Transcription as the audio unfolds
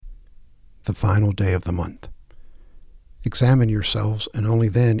the final day of the month. Examine yourselves, and only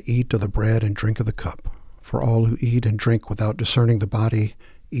then eat of the bread and drink of the cup. For all who eat and drink without discerning the body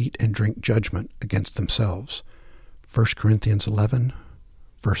eat and drink judgment against themselves. 1 Corinthians 11,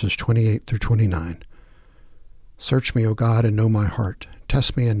 verses 28 through 29. Search me, O God, and know my heart.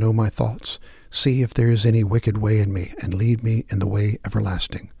 Test me and know my thoughts. See if there is any wicked way in me, and lead me in the way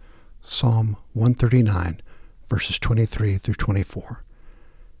everlasting. Psalm 139, verses 23 through 24.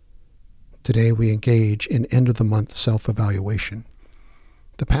 Today we engage in end-of-the-month self-evaluation.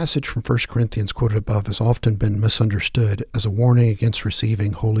 The passage from 1 Corinthians quoted above has often been misunderstood as a warning against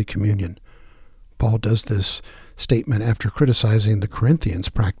receiving Holy Communion. Paul does this statement after criticizing the Corinthians'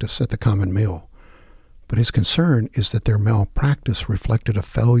 practice at the common meal. But his concern is that their malpractice reflected a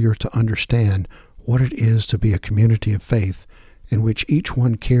failure to understand what it is to be a community of faith in which each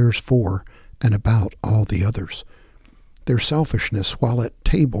one cares for and about all the others. Their selfishness while at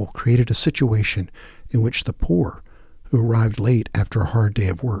table created a situation in which the poor, who arrived late after a hard day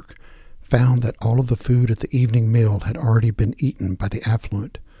of work, found that all of the food at the evening meal had already been eaten by the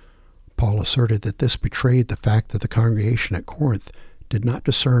affluent. Paul asserted that this betrayed the fact that the congregation at Corinth did not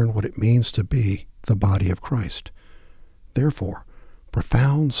discern what it means to be the body of Christ. Therefore,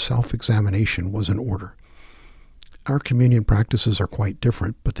 profound self-examination was in order. Our communion practices are quite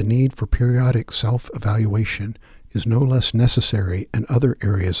different, but the need for periodic self-evaluation is no less necessary in other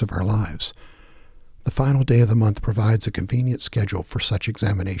areas of our lives. The final day of the month provides a convenient schedule for such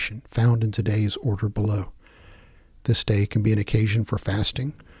examination, found in today's order below. This day can be an occasion for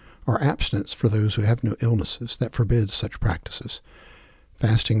fasting or abstinence for those who have no illnesses that forbids such practices.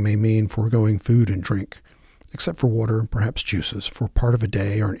 Fasting may mean foregoing food and drink, except for water and perhaps juices, for part of a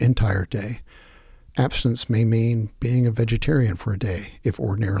day or an entire day. Abstinence may mean being a vegetarian for a day, if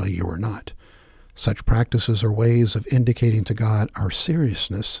ordinarily you are not. Such practices are ways of indicating to God our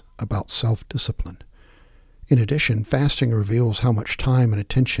seriousness about self-discipline. In addition, fasting reveals how much time and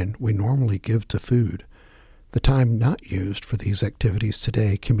attention we normally give to food. The time not used for these activities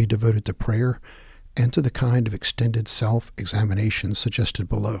today can be devoted to prayer and to the kind of extended self-examination suggested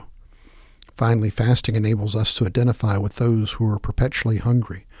below. Finally, fasting enables us to identify with those who are perpetually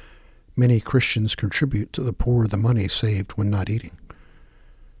hungry. Many Christians contribute to the poor the money saved when not eating.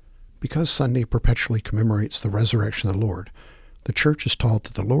 Because Sunday perpetually commemorates the resurrection of the Lord, the Church is taught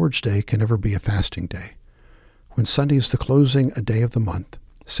that the Lord's Day can never be a fasting day. When Sunday is the closing a day of the month,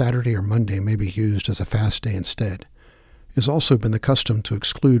 Saturday or Monday may be used as a fast day instead. It has also been the custom to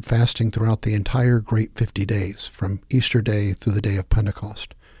exclude fasting throughout the entire Great 50 Days, from Easter Day through the day of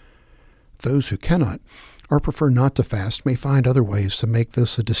Pentecost. Those who cannot, or prefer not to fast, may find other ways to make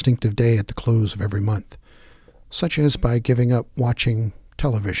this a distinctive day at the close of every month, such as by giving up watching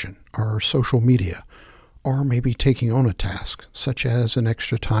television or social media, or maybe taking on a task, such as an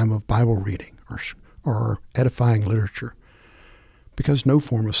extra time of Bible reading or edifying literature. Because no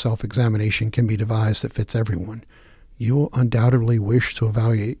form of self-examination can be devised that fits everyone, you will undoubtedly wish to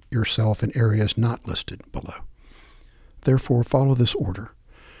evaluate yourself in areas not listed below. Therefore, follow this order.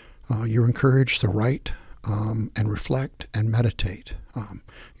 You're encouraged to write and reflect and meditate.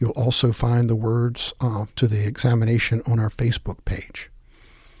 You'll also find the words to the examination on our Facebook page.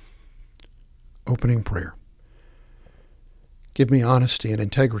 Opening prayer. Give me honesty and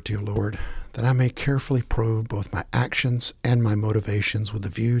integrity, O Lord, that I may carefully probe both my actions and my motivations with a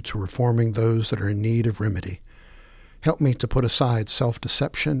view to reforming those that are in need of remedy. Help me to put aside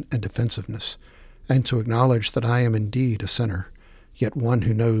self-deception and defensiveness, and to acknowledge that I am indeed a sinner, yet one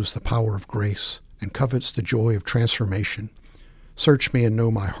who knows the power of grace and covets the joy of transformation. Search me and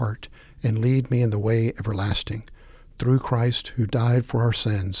know my heart, and lead me in the way everlasting, through Christ who died for our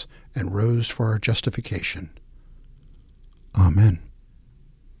sins and rose for our justification. Amen.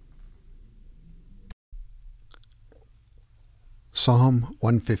 Psalm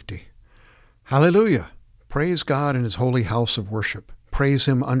 150. Hallelujah! Praise God in his holy house of worship. Praise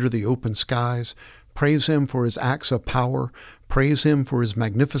him under the open skies. Praise him for his acts of power. Praise him for his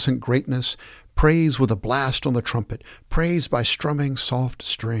magnificent greatness. Praise with a blast on the trumpet. Praise by strumming soft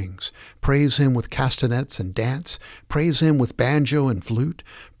strings. Praise him with castanets and dance. Praise him with banjo and flute.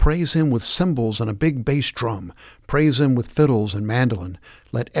 Praise him with cymbals and a big bass drum. Praise him with fiddles and mandolin.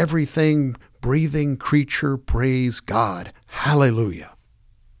 Let everything breathing creature praise God. Hallelujah.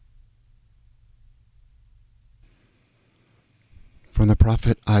 From the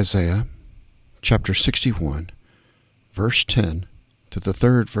prophet Isaiah, chapter 61, verse 10, to the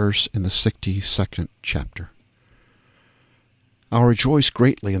third verse in the 62nd chapter. I'll rejoice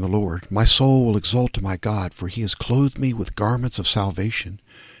greatly in the Lord. My soul will exult to my God, for he has clothed me with garments of salvation.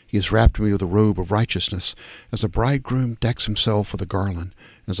 He has wrapped me with a robe of righteousness, as a bridegroom decks himself with a garland,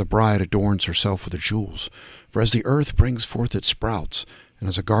 as a bride adorns herself with the jewels. For as the earth brings forth its sprouts, and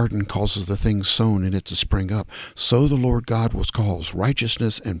as a garden causes the things sown in it to spring up, so the Lord God will cause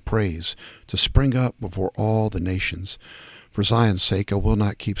righteousness and praise to spring up before all the nations. For Zion's sake I will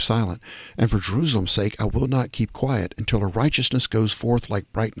not keep silent, and for Jerusalem's sake I will not keep quiet, until her righteousness goes forth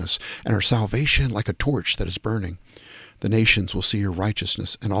like brightness, and her salvation like a torch that is burning. The nations will see your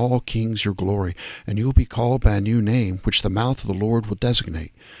righteousness, and all kings your glory, and you will be called by a new name, which the mouth of the Lord will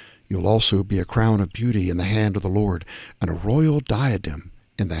designate. You will also be a crown of beauty in the hand of the Lord, and a royal diadem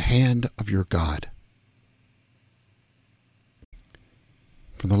in the hand of your God.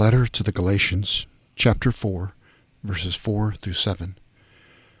 From the letter to the Galatians, chapter 4, verses 4 through 7.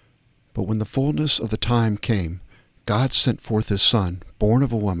 But when the fullness of the time came, God sent forth his Son, born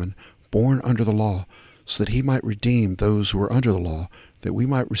of a woman, born under the law, so that he might redeem those who were under the law, that we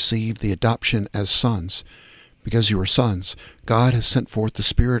might receive the adoption as sons. Because you are sons, God has sent forth the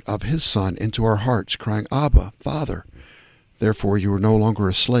Spirit of his Son into our hearts, crying, Abba, Father. Therefore you are no longer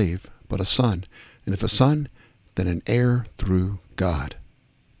a slave, but a son, and if a son, then an heir through God.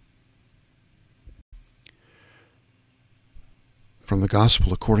 From the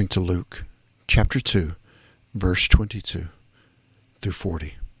Gospel according to Luke, chapter 2, verse 22 through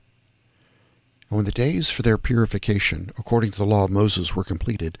 40. And when the days for their purification, according to the law of Moses, were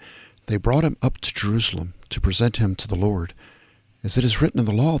completed, they brought him up to Jerusalem to present him to the Lord. As it is written in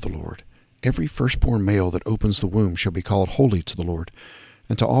the law of the Lord, every firstborn male that opens the womb shall be called holy to the Lord,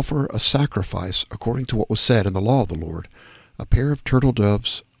 and to offer a sacrifice according to what was said in the law of the Lord, a pair of turtle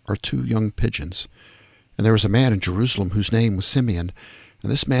doves or 2 young pigeons. And there was a man in Jerusalem whose name was Simeon,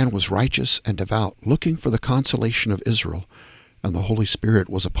 and this man was righteous and devout, looking for the consolation of Israel, and the Holy Spirit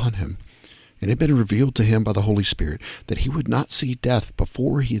was upon him. And it had been revealed to him by the Holy Spirit that he would not see death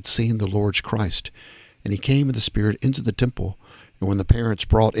before he had seen the Lord's Christ. And he came in the Spirit into the temple, and when the parents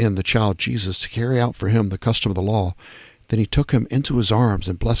brought in the child Jesus to carry out for him the custom of the law, then he took him into his arms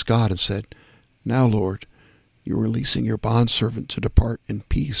and blessed God and said, Now, Lord, you are releasing your bondservant to depart in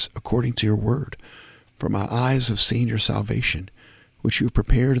peace according to your word. For my eyes have seen your salvation, which you have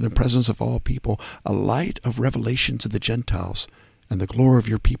prepared in the presence of all people, a light of revelation to the Gentiles, and the glory of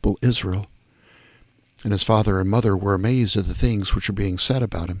your people Israel. And his father and mother were amazed at the things which were being said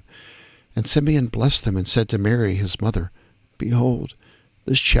about him. And Simeon blessed them and said to Mary his mother, Behold,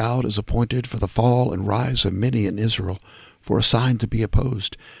 this child is appointed for the fall and rise of many in Israel, for a sign to be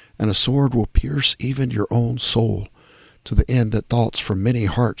opposed, and a sword will pierce even your own soul, to the end that thoughts from many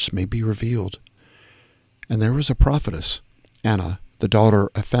hearts may be revealed. And there was a prophetess, Anna, the daughter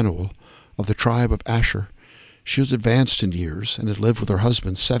of Phanuel, of the tribe of Asher. She was advanced in years, and had lived with her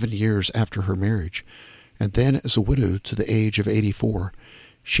husband 7 years after her marriage, and then as a widow to the age of 84.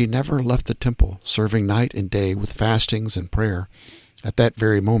 She never left the temple, serving night and day with fastings and prayer. At that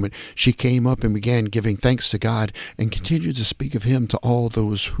very moment she came up and began giving thanks to God, and continued to speak of him to all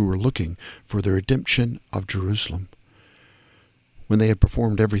those who were looking for the redemption of Jerusalem. When they had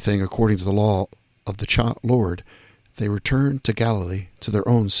performed everything according to the law of the Lord, they returned to Galilee, to their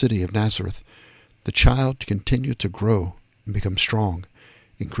own city of Nazareth. The child continued to grow and become strong,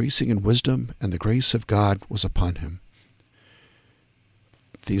 increasing in wisdom, and the grace of God was upon him.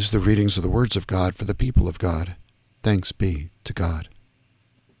 These are the readings of the words of God for the people of God. Thanks be to God.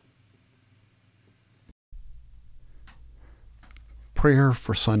 Prayer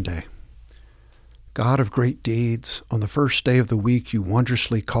for Sunday. God of great deeds, on the first day of the week you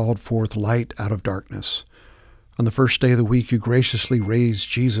wondrously called forth light out of darkness. On the first day of the week you graciously raised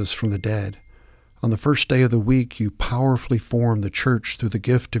Jesus from the dead. On the first day of the week you powerfully formed the church through the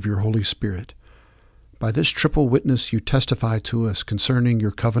gift of your Holy Spirit. By this triple witness you testify to us concerning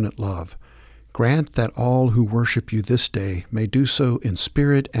your covenant love. Grant that all who worship you this day may do so in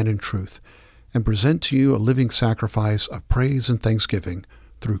spirit and in truth, and present to you a living sacrifice of praise and thanksgiving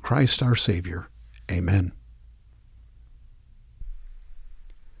through Christ our Savior. Amen.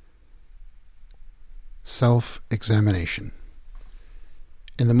 Self-examination.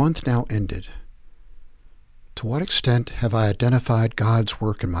 In the month now ended, to what extent have I identified God's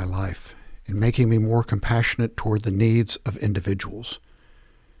work in my life in making me more compassionate toward the needs of individuals,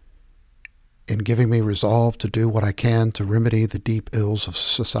 in giving me resolve to do what I can to remedy the deep ills of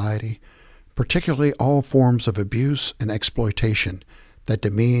society, particularly all forms of abuse and exploitation that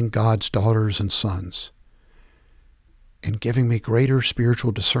demean God's daughters and sons, in giving me greater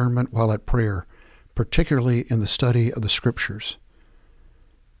spiritual discernment while at prayer, particularly in the study of the Scriptures?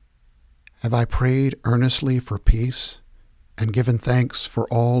 Have I prayed earnestly for peace and given thanks for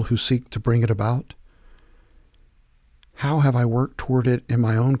all who seek to bring it about? How have I worked toward it in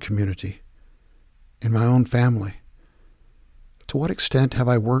my own community, in my own family? To what extent have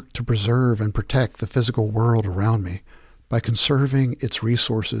I worked to preserve and protect the physical world around me by conserving its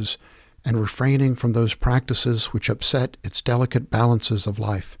resources and refraining from those practices which upset its delicate balances of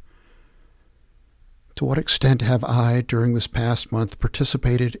life? To what extent have I, during this past month,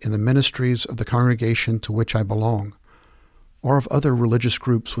 participated in the ministries of the congregation to which I belong, or of other religious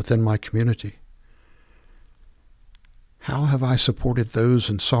groups within my community? How have I supported those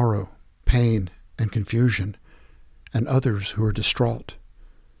in sorrow, pain, and confusion, and others who are distraught,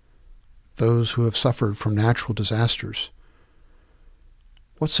 those who have suffered from natural disasters?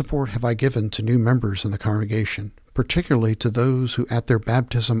 What support have I given to new members in the congregation, particularly to those who at their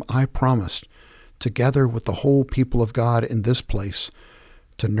baptism I promised, together with the whole people of God in this place,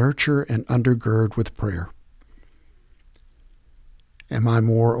 to nurture and undergird with prayer? Am I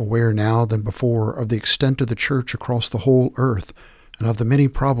more aware now than before of the extent of the church across the whole earth and of the many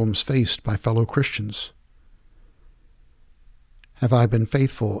problems faced by fellow Christians? Have I been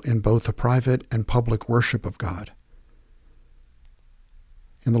faithful in both the private and public worship of God?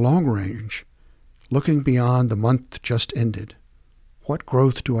 In the long range, looking beyond the month just ended, what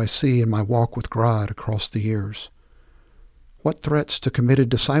growth do I see in my walk with God across the years? What threats to committed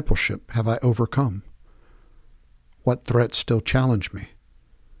discipleship have I overcome? What threats still challenge me?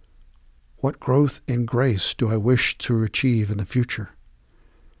 What growth in grace do I wish to achieve in the future?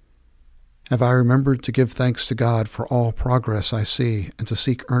 Have I remembered to give thanks to God for all progress I see and to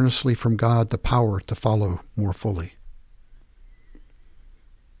seek earnestly from God the power to follow more fully?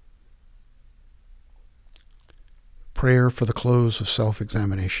 Prayer for the close of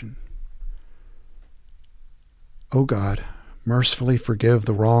self-examination. O God, mercifully forgive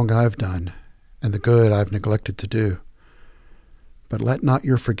the wrong I've done and the good I've neglected to do. But let not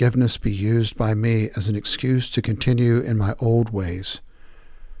your forgiveness be used by me as an excuse to continue in my old ways.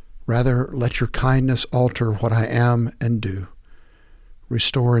 Rather, let your kindness alter what I am and do.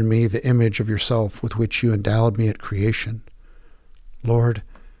 Restore in me the image of yourself with which you endowed me at creation. Lord,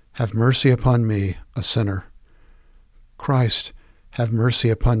 have mercy upon me, a sinner. Christ, have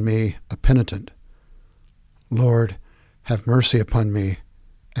mercy upon me, a penitent. Lord, have mercy upon me,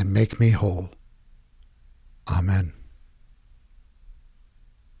 and make me whole. Amen.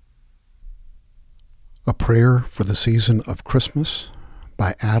 A Prayer for the Season of Christmas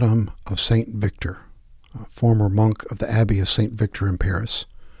by Adam of St. Victor, a former monk of the Abbey of St. Victor in Paris.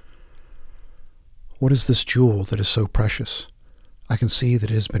 What is this jewel that is so precious? I can see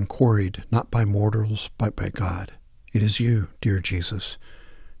that it has been quarried not by mortals, but by God. It is you, dear Jesus.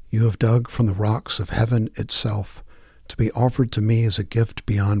 You have dug from the rocks of heaven itself to be offered to me as a gift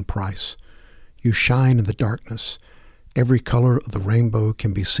beyond price. You shine in the darkness. Every color of the rainbow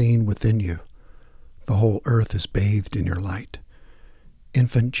can be seen within you. The whole earth is bathed in your light.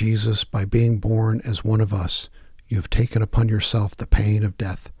 Infant Jesus, by being born as one of us, you have taken upon yourself the pain of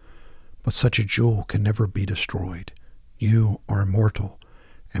death. But such a jewel can never be destroyed. You are immortal,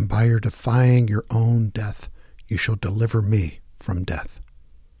 and by your defying your own death, you shall deliver me from death.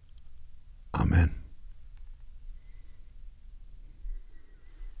 Amen.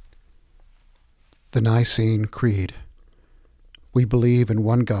 The Nicene Creed. We believe in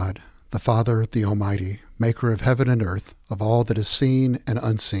one God, the Father, the Almighty, maker of heaven and earth, of all that is seen and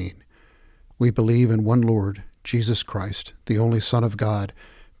unseen. We believe in one Lord, Jesus Christ, the only Son of God,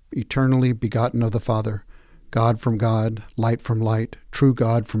 eternally begotten of the Father, God from God, light from light, true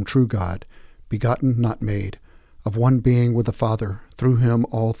God from true God, begotten, not made, of one being with the Father. Through him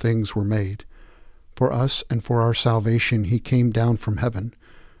all things were made. For us and for our salvation he came down from heaven,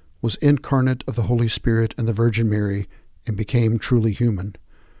 was incarnate of the Holy Spirit and the Virgin Mary, and became truly human.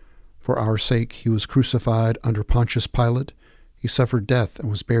 For our sake he was crucified under Pontius Pilate. He suffered death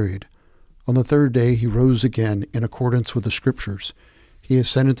and was buried. On the third day he rose again in accordance with the Scriptures. He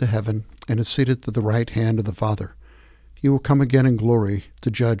ascended to heaven and is seated at the right hand of the Father. He will come again in glory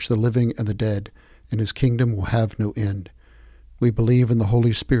to judge the living and the dead, and his kingdom will have no end. We believe in the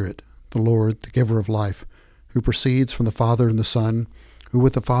Holy Spirit, the Lord, the giver of life, who proceeds from the Father and the Son, who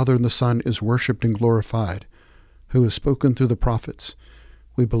with the Father and the Son is worshipped and glorified, who has spoken through the prophets.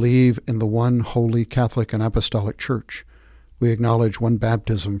 We believe in the one holy Catholic and Apostolic Church. We acknowledge one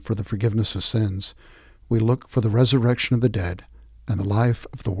baptism for the forgiveness of sins. We look for the resurrection of the dead and the life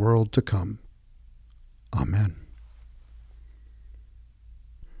of the world to come. Amen.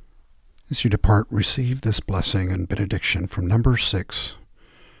 As you depart, receive this blessing and benediction from number 6.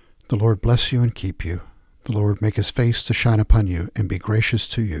 The Lord bless you and keep you. The Lord make his face to shine upon you and be gracious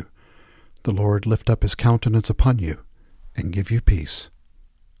to you. The Lord lift up his countenance upon you and give you peace.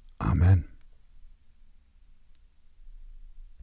 Amen.